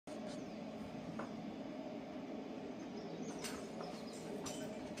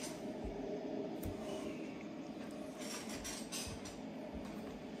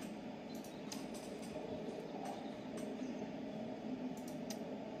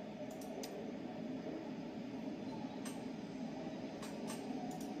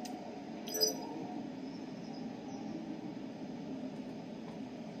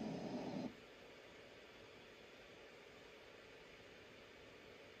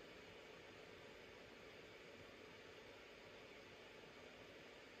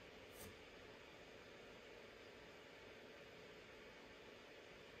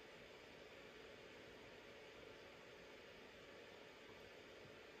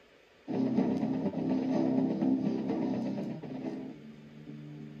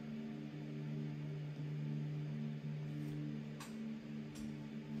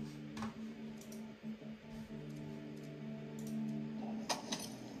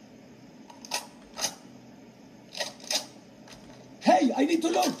I need to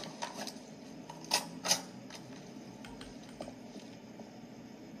load.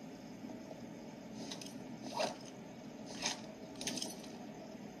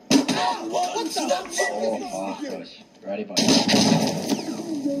 What the fuck? Oh, gosh. Ready, bud.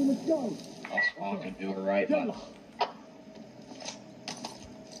 Let's fucking do it right, bud.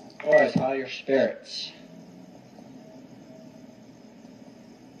 Boys, how are your spirits?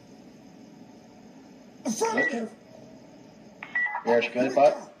 Affirmative. Yours good,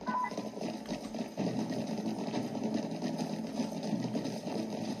 bud?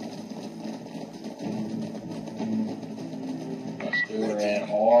 Let's do it in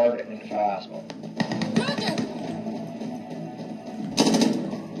hard and fast, bud.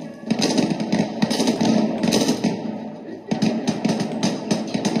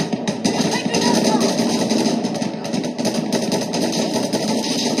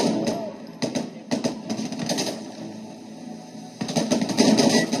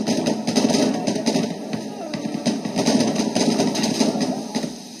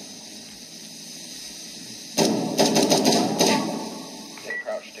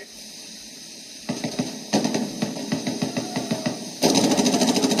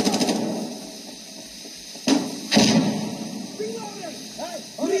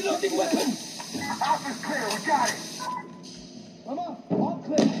 Reloading weapon! Alpha's clear, we got it! Come on, all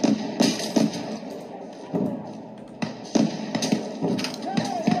clear.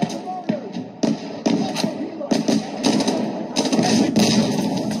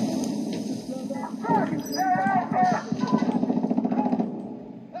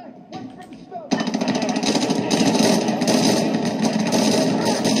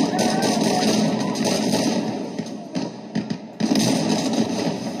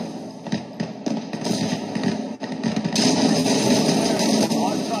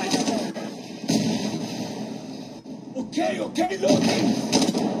 Okay, loading!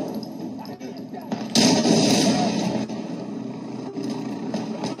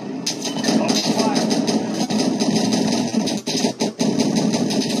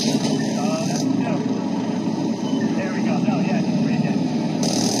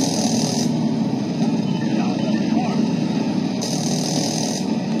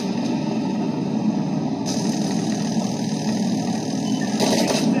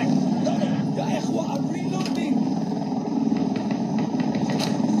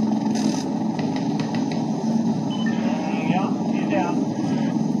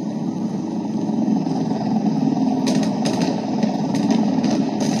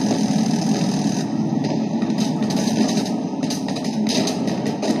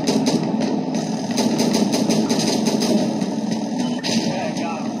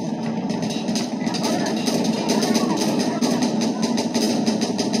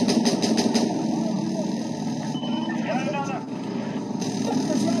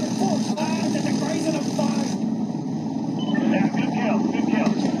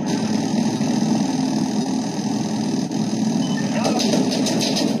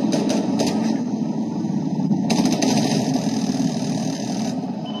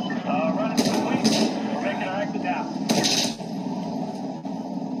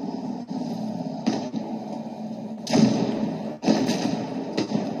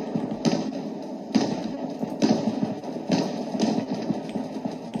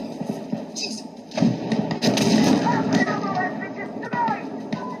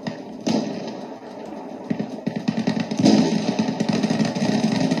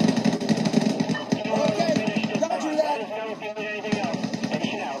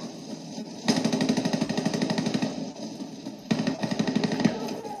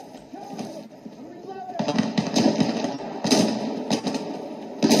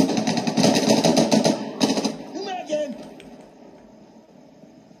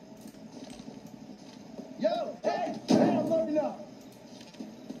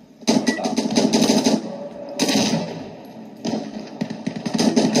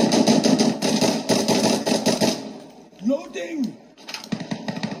 Loading!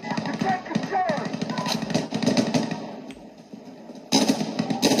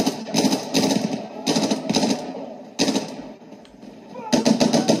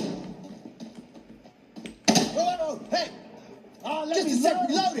 Hey! Just a sec,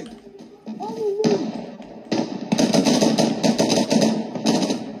 reloading!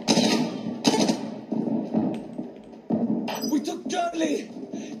 We took Charlie!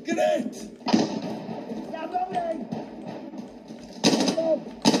 Great! Now loading!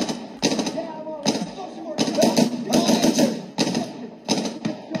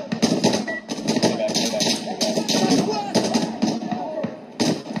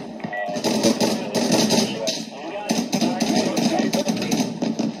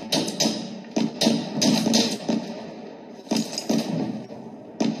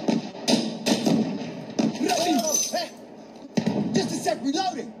 sec,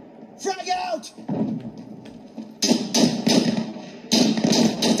 reloading! Frag out!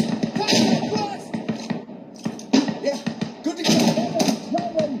 Contact, cross! Yeah, good to go.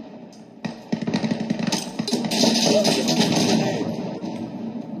 Ready.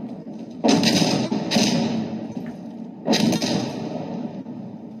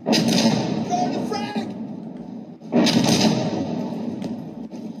 Throw the frag!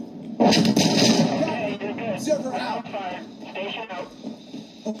 Okay, you're good. Server out. Fire. Station out.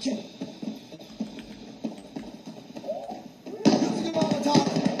 Okay. Using a Molotov.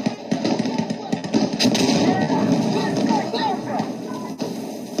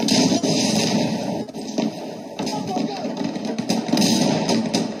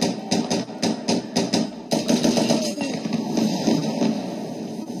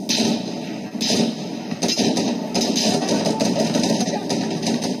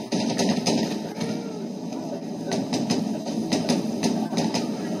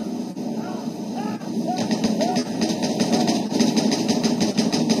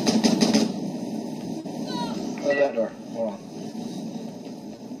 Close that door. Hold on.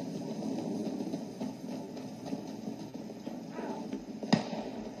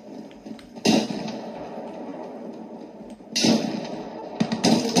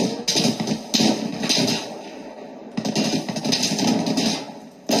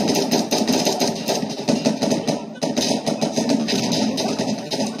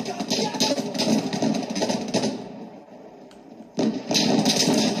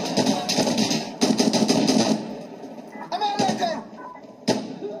 I'm out of there!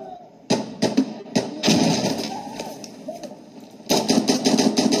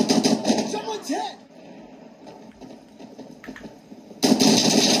 Someone's hit!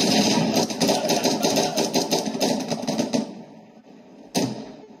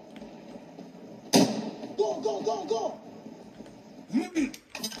 Go, go, go, go!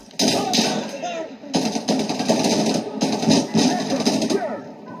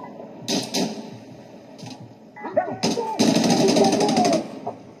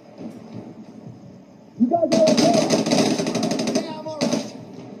 You guys are okay? Yeah, I'm alright.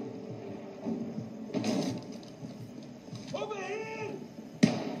 Over here!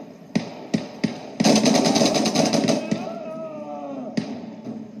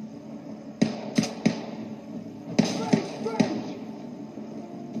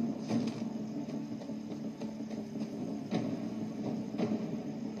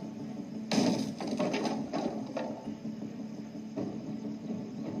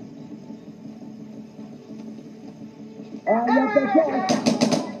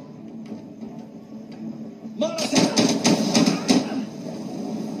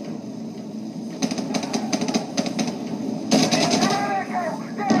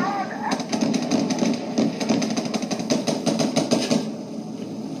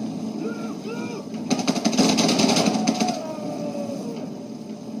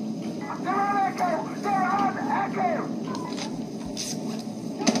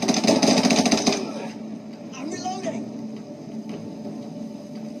 I'm reloading!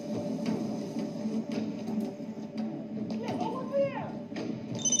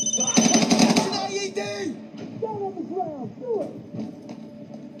 That's an IED! Down on the ground, do it!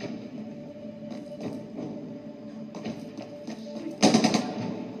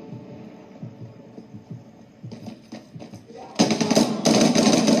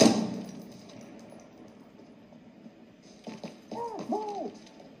 Asshole!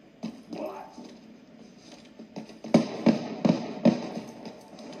 What?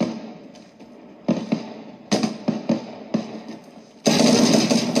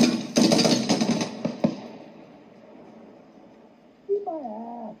 Keep my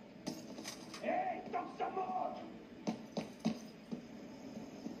ass! Hey, stop some more!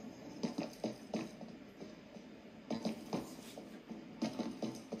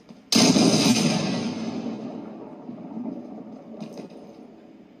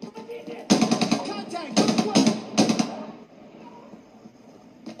 Contact! Quick!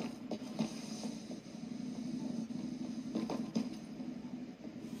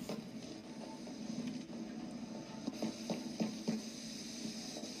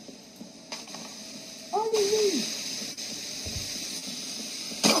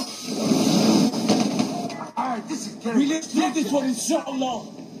 Alright, this is good. We live through this one, inshallah.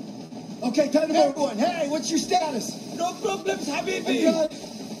 Okay, time to move on. Hey, what's your status? No problems, Habibi. Okay.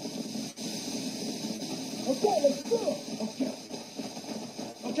 Okay, let's go. Okay.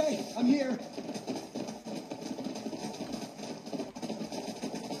 Okay, I'm here.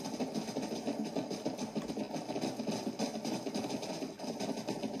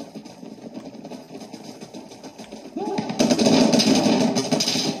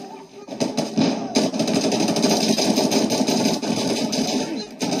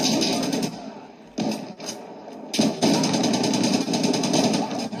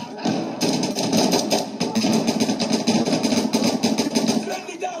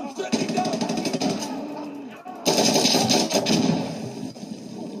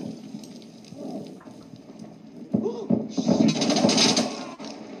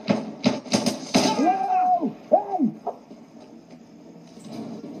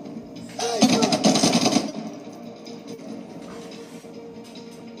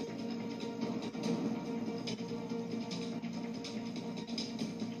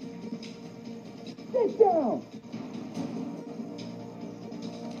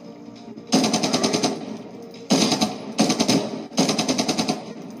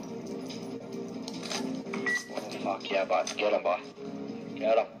 Yeah, bud. Get him, bud.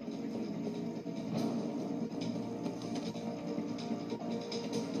 Get him.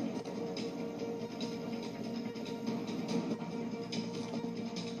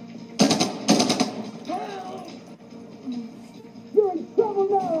 You're in trouble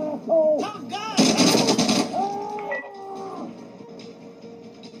now, asshole! Oh, God!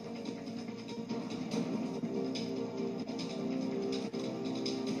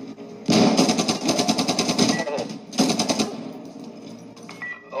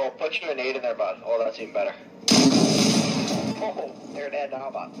 Oh, put your grenade in there, bud. Oh, that's even better. Oh, they're dead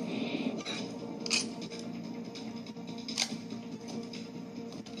now, bud.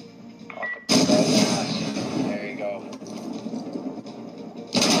 There you go.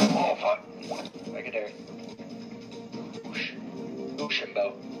 Oh, fuck. Right there. Whoosh. Whoosh him,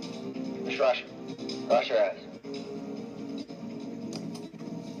 though. Just rush. Rush your ass.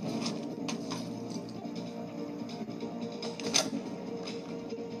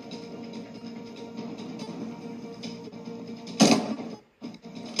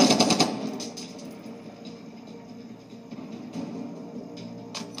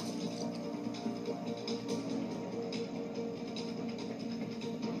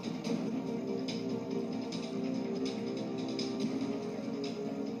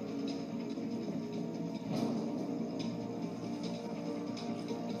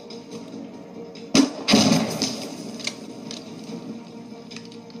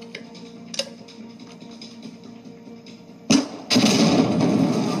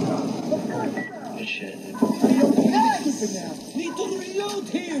 Good shit, dude. Nice! Need to reload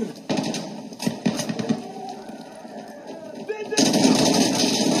here!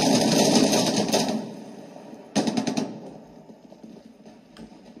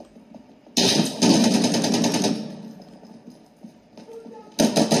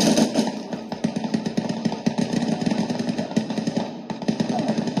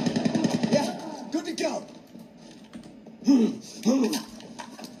 Yeah, good to go!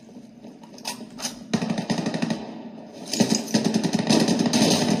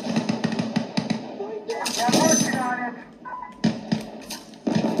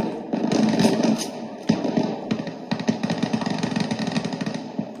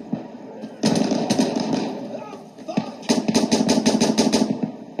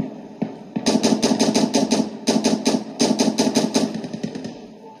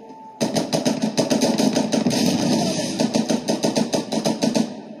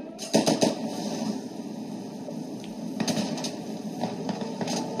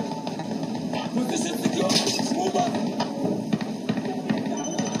 Position secure! Move up!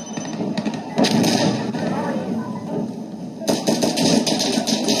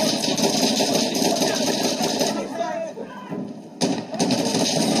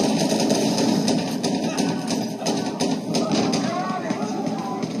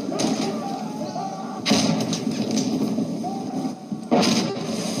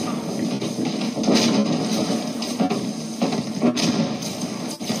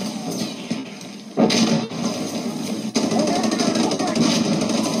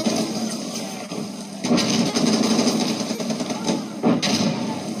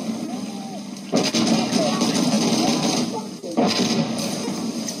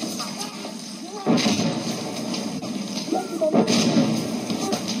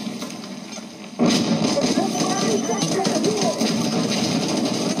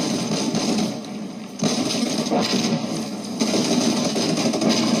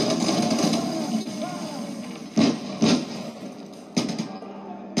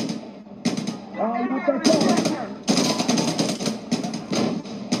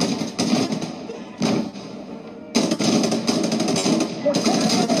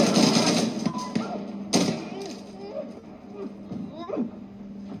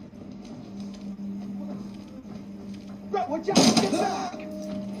 Watch out! Get back!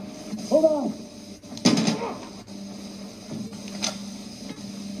 Hold on.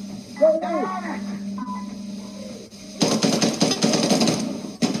 Go ahead.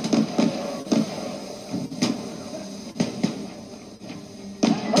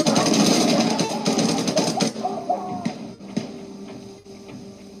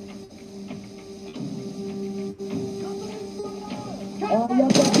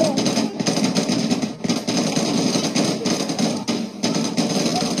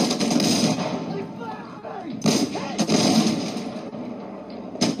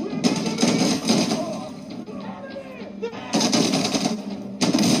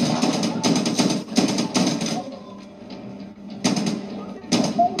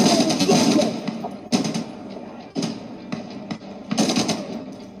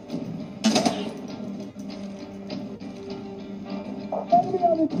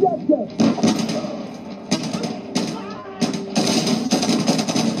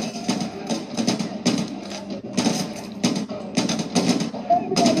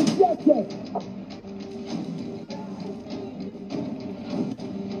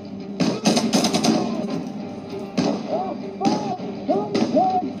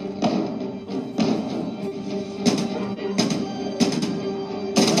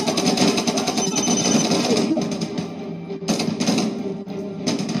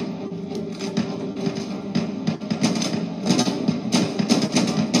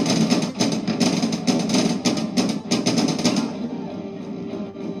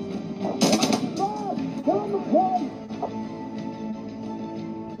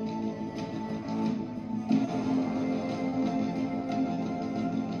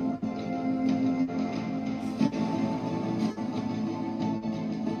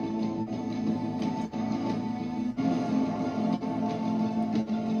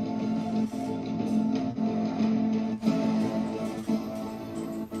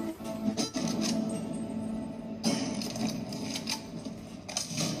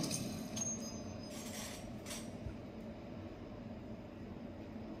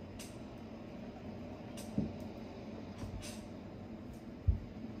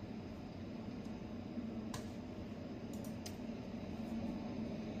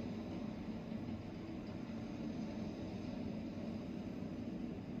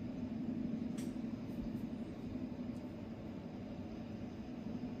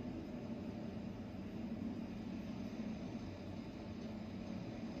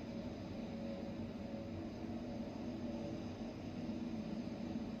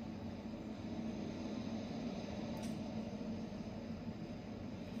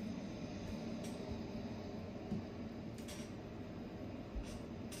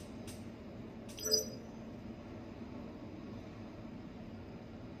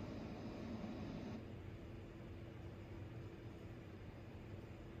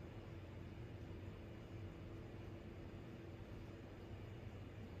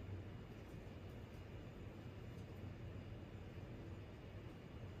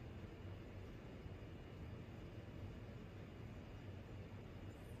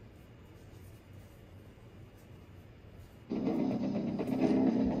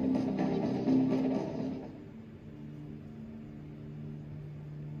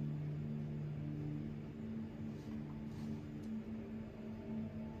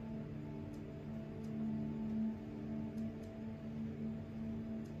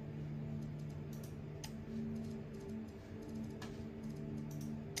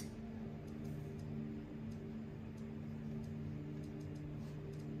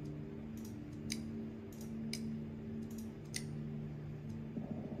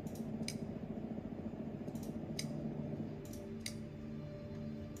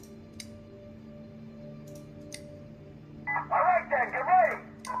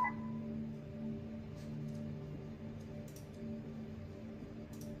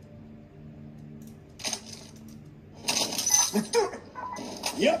 Let's do it.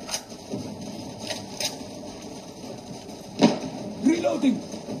 Yep. Reloading.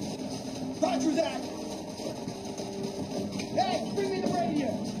 Roger that. Hey, bring me the radio.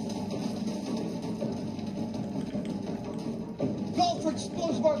 Call for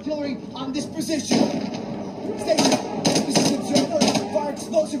explosive artillery on this position. Station, this is Observer. Fire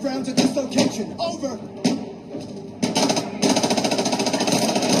explosive rounds at this location. Over.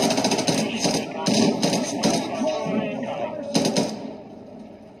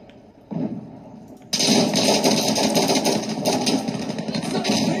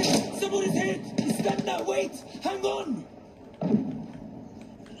 Someone is hit. Stand now. Wait. Hang on.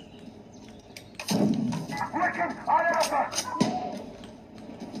 Working on Alpha.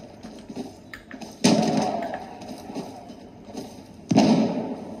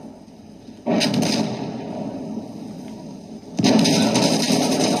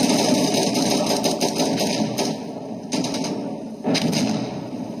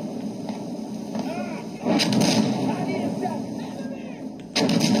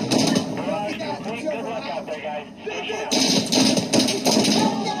 Good luck out there, guys.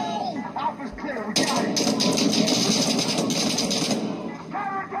 Alpha's clear. We got it.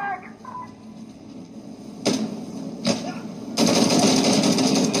 Counterattack!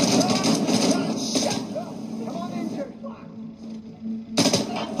 Come on in, Jerry.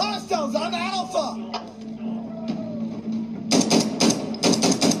 Hostiles on Alpha.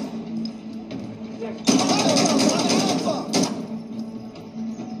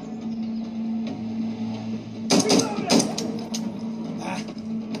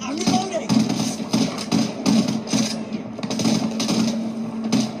 I'm reloading.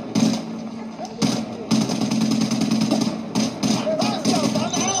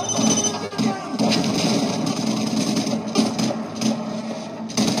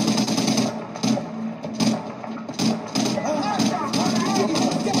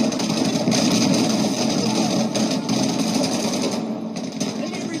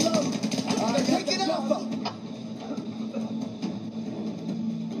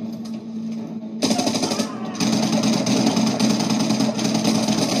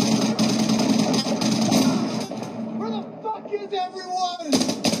 Where the fuck is everyone?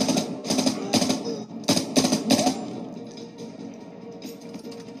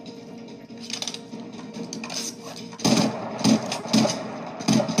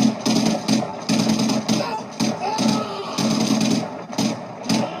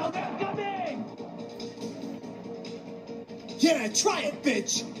 Yeah, try it,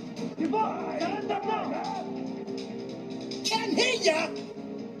 bitch. Can't hear ya.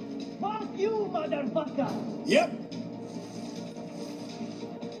 Fuck you, motherfucker! Yep.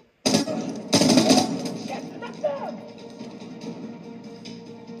 Get stuck down!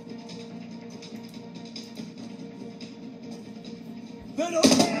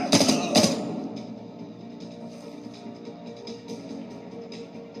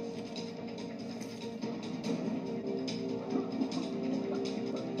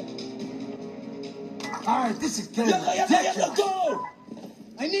 All right, this is good. Yalla, go.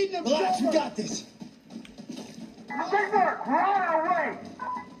 I need an Relax, we observer. got this. Good work! We're on our way!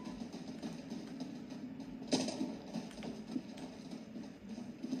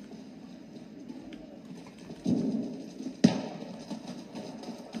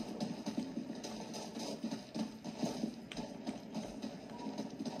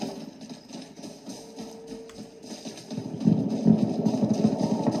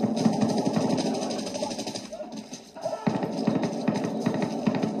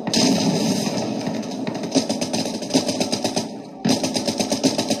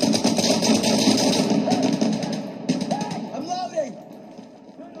 I'm loading.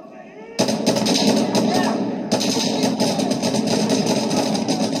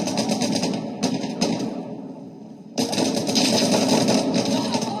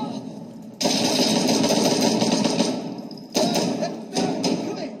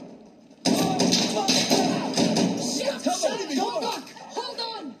 Hold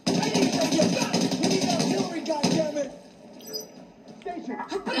on! We need artillery, goddammit! Station.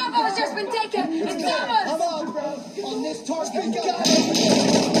 Bravo has just been taken! It's ours! Come on, bro. On this target, we got it.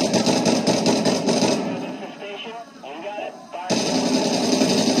 Station, you got it. Fire.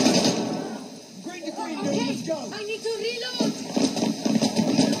 Green to green, dude. Okay, Let's go. I need to reload!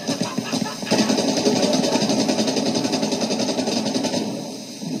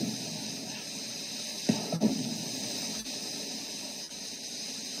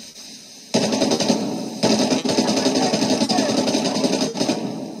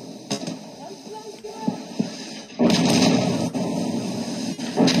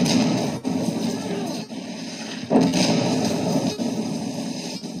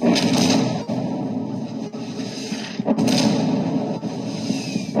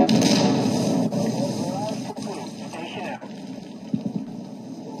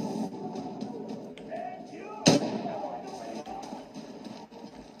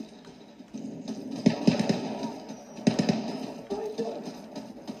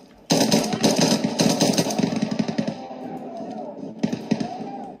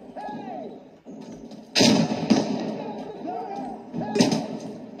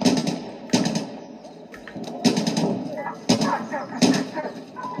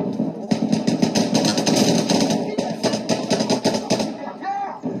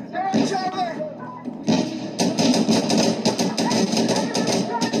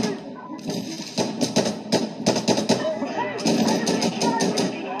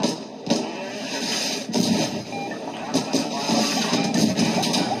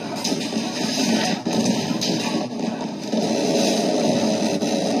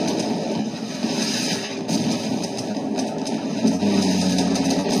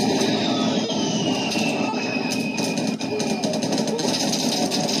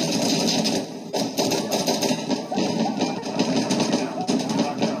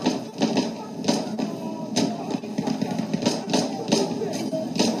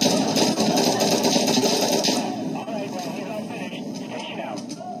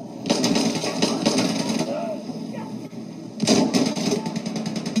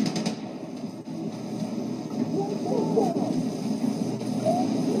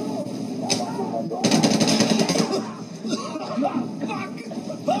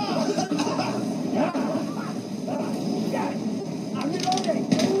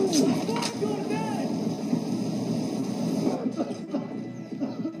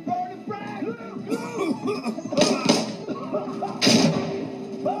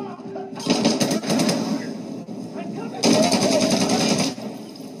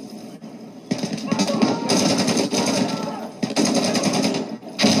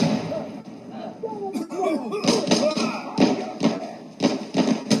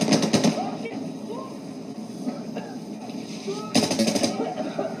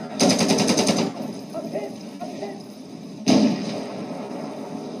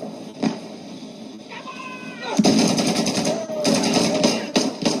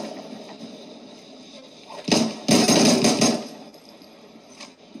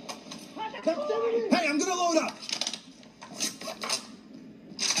 Hey, I'm gonna load up.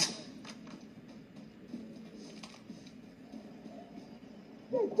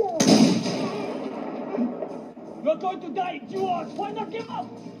 You're going to die, George! Why not give up?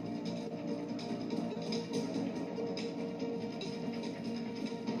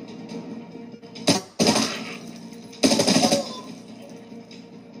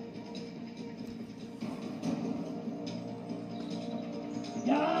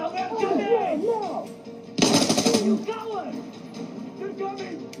 Yeah, we're coming! No! You coward! They're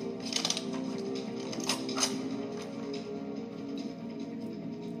coming!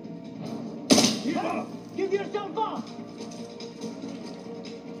 Give up! Give yourself up!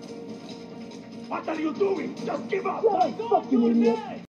 What are you doing? Just give up! Go, you're dead!